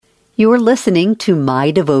You are listening to My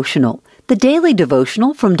Devotional, the daily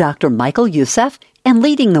devotional from Dr. Michael Youssef and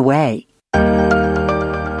Leading the Way.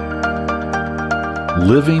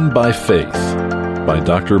 Living by Faith by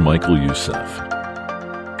Dr. Michael Youssef.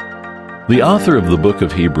 The author of the book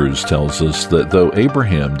of Hebrews tells us that though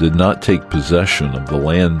Abraham did not take possession of the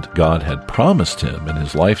land God had promised him in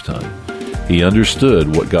his lifetime, he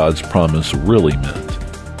understood what God's promise really meant.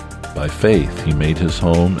 By faith, he made his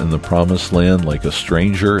home in the promised land like a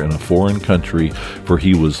stranger in a foreign country, for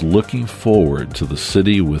he was looking forward to the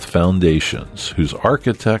city with foundations, whose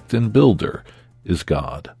architect and builder is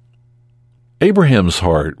God. Abraham's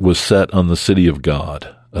heart was set on the city of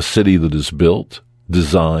God, a city that is built,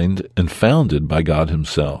 designed, and founded by God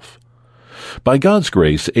himself. By God's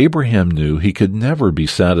grace, Abraham knew he could never be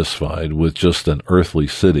satisfied with just an earthly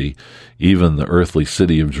city, even the earthly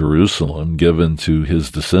city of Jerusalem given to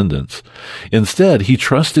his descendants. Instead, he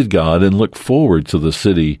trusted God and looked forward to the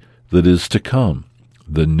city that is to come,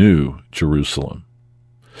 the new Jerusalem.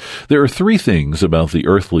 There are three things about the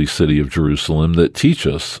earthly city of Jerusalem that teach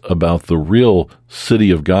us about the real city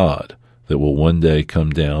of God that will one day come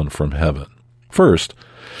down from heaven. First,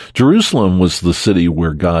 Jerusalem was the city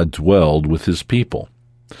where God dwelled with his people.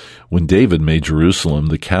 When David made Jerusalem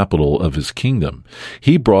the capital of his kingdom,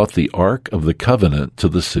 he brought the Ark of the Covenant to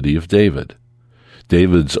the city of David.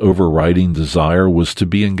 David's overriding desire was to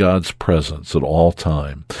be in God's presence at all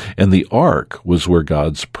time, and the Ark was where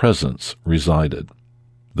God's presence resided.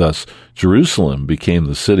 Thus, Jerusalem became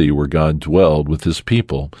the city where God dwelled with his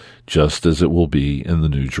people, just as it will be in the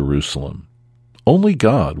New Jerusalem. Only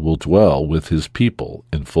God will dwell with his people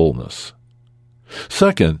in fullness.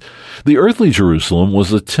 Second, the earthly Jerusalem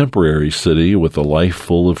was a temporary city with a life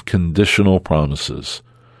full of conditional promises.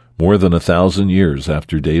 More than 1,000 years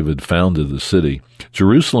after David founded the city,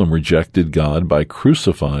 Jerusalem rejected God by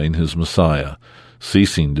crucifying his Messiah,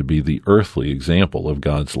 ceasing to be the earthly example of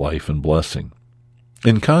God's life and blessing.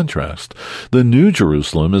 In contrast, the New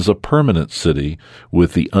Jerusalem is a permanent city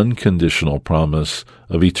with the unconditional promise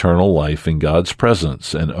of eternal life in God's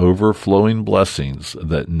presence and overflowing blessings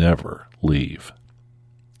that never leave.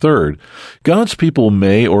 Third, God's people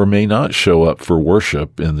may or may not show up for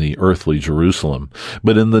worship in the earthly Jerusalem,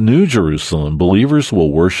 but in the New Jerusalem, believers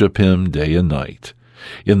will worship him day and night.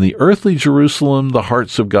 In the earthly Jerusalem, the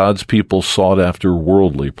hearts of God's people sought after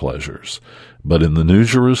worldly pleasures. But in the New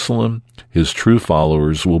Jerusalem, his true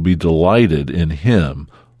followers will be delighted in him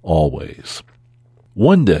always.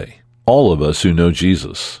 One day, all of us who know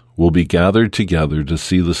Jesus will be gathered together to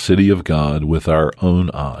see the city of God with our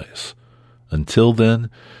own eyes. Until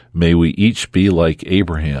then, may we each be like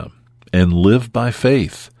Abraham and live by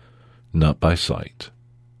faith, not by sight.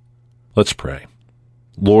 Let's pray.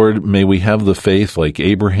 Lord, may we have the faith like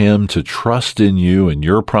Abraham to trust in you and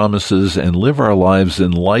your promises and live our lives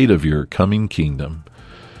in light of your coming kingdom.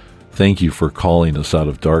 Thank you for calling us out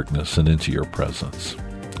of darkness and into your presence.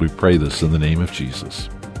 We pray this in the name of Jesus.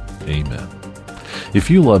 Amen. If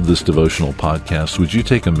you love this devotional podcast, would you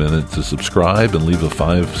take a minute to subscribe and leave a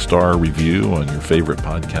 5-star review on your favorite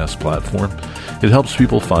podcast platform? It helps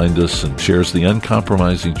people find us and shares the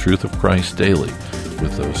uncompromising truth of Christ daily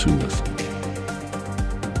with those who listen.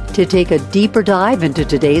 To take a deeper dive into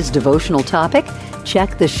today's devotional topic,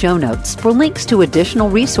 check the show notes for links to additional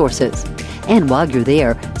resources. And while you're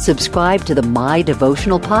there, subscribe to the My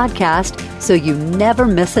Devotional podcast so you never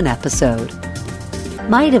miss an episode.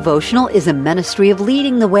 My Devotional is a ministry of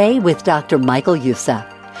Leading the Way with Dr. Michael Youssef.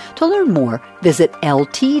 To learn more, visit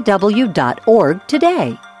ltw.org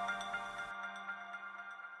today.